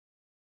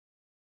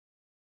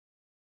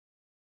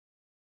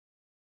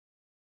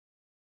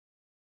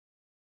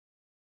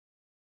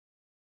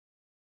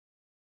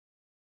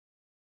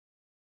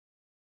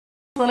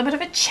little bit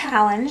of a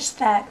challenge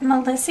that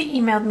Melissa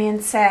emailed me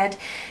and said,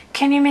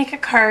 can you make a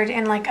card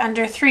in like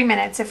under 3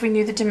 minutes if we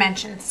knew the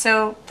dimensions?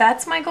 So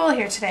that's my goal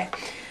here today.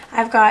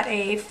 I've got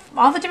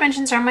all the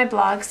dimensions are on my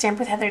blog,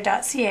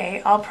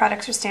 stampwithheather.ca. All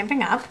products are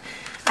stamping up.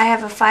 I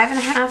have a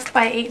 5.5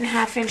 by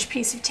 8.5 inch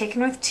piece of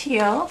Taken with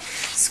Teal,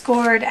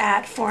 scored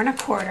at 4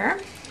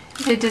 1/4.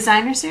 The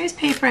designer series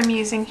paper I'm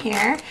using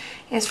here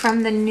is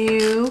from the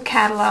new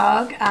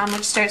catalog,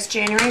 which starts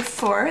January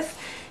 4th,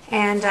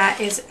 and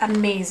is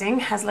amazing.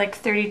 Has like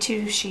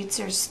 32 sheets,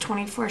 or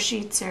 24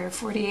 sheets, or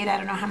 48, I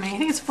don't know how many. I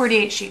think it's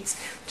 48 sheets,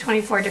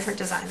 24 different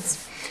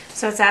designs.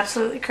 So it's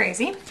absolutely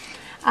crazy.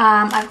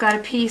 I've got a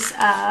piece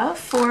of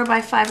 4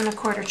 by 5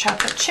 1/4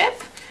 chocolate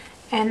chip,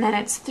 and then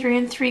it's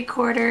 3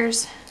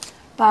 3/4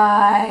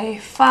 by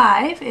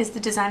 5 is the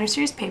designer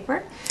series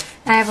paper.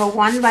 And I have a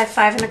 1 by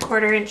 5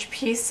 1/4 inch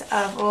piece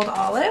of old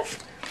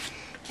olive,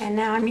 and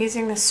now I'm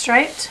using the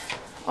striped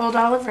old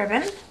olive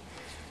ribbon,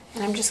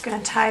 and I'm just going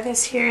to tie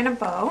this here in a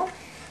bow.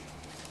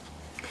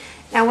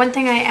 Now, one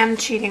thing I am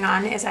cheating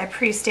on is I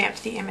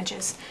pre-stamped the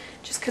images,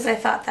 just because I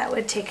thought that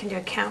would take into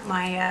account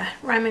my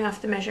rhyming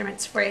off the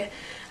measurements for you.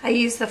 I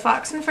used the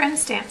Fox and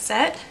Friends stamp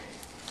set,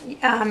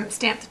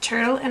 stamped the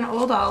turtle in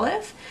old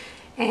olive,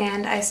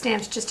 and I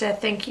stamped just a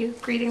thank you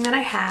greeting that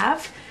I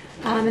have.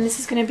 And this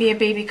is going to be a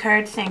baby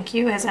card thank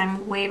you, as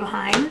I'm way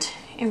behind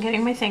in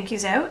getting my thank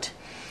yous out.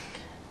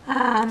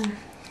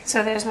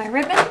 So there's my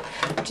ribbon.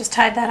 Just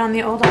tied that on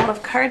the old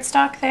olive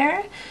cardstock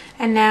there.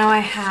 And now I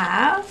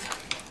have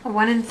a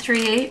 1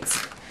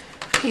 3/8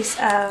 piece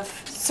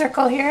of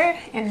circle here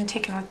in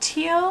Taken with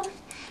Teal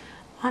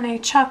on a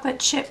chocolate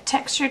chip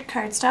textured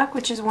cardstock,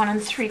 which is 1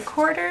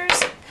 3/4.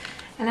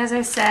 And as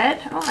I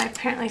said, oh, I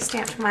apparently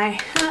stamped my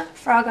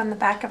frog on the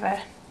back of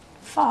a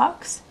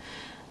fox.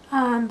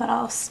 But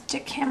I'll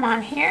stick him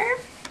on here.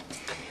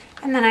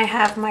 And then I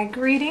have my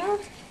greeting,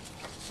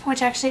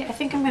 which actually I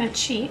think I'm going to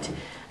cheat.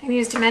 I'm going to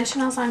use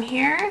dimensionals on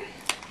here.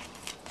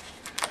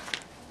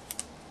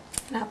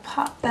 And I'll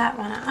pop that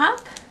one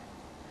up.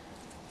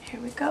 Here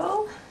we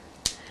go.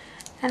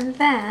 And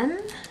then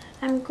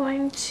I'm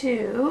going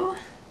to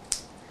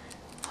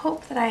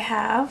hope that I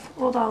have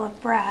old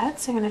olive brad.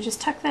 So I'm going to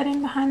just tuck that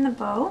in behind the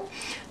bow,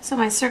 so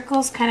my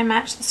circles kind of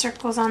match the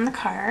circles on the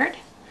card.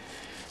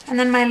 And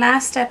then my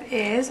last step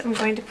is I'm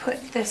going to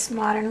put this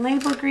modern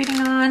label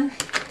greeting on,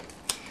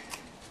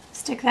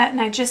 stick that, and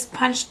I just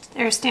punched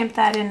or stamped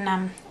that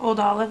in old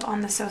olive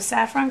on the So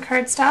Saffron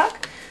cardstock.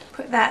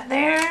 Put that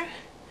there,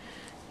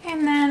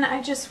 and then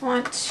I just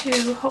want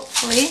to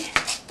hopefully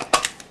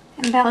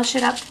embellish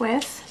it up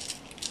with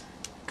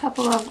a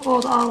couple of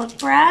old olive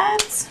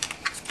brads.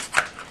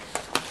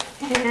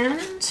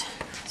 And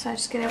so I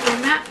just get out my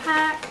mat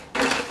pack.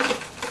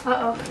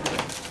 Uh-oh,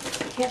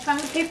 can't find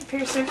the paper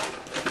piercer.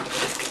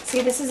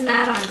 See, this is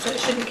mat on, so it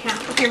shouldn't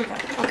count. Here we go.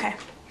 Okay.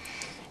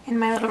 In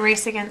my little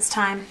race against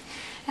time.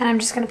 And I'm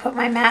just going to put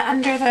my mat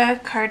under the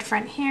card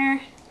front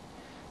here.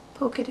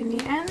 Poke it in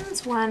the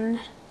ends. 1,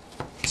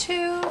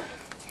 2.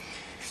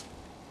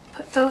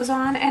 Put those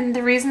on. And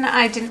the reason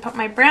I didn't put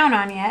my brown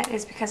on yet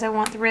is because I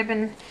want the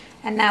ribbon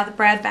and now the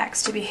brad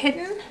backs to be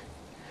hidden.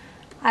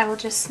 I will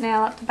just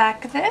snail up the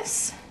back of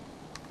this,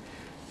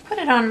 put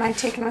it on my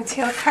Taken with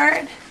Teal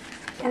card,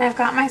 and I've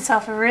got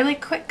myself a really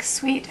quick,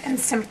 sweet, and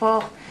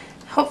simple,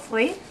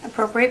 hopefully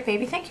appropriate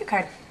baby thank you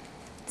card.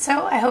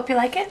 So I hope you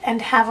like it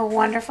and have a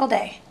wonderful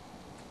day.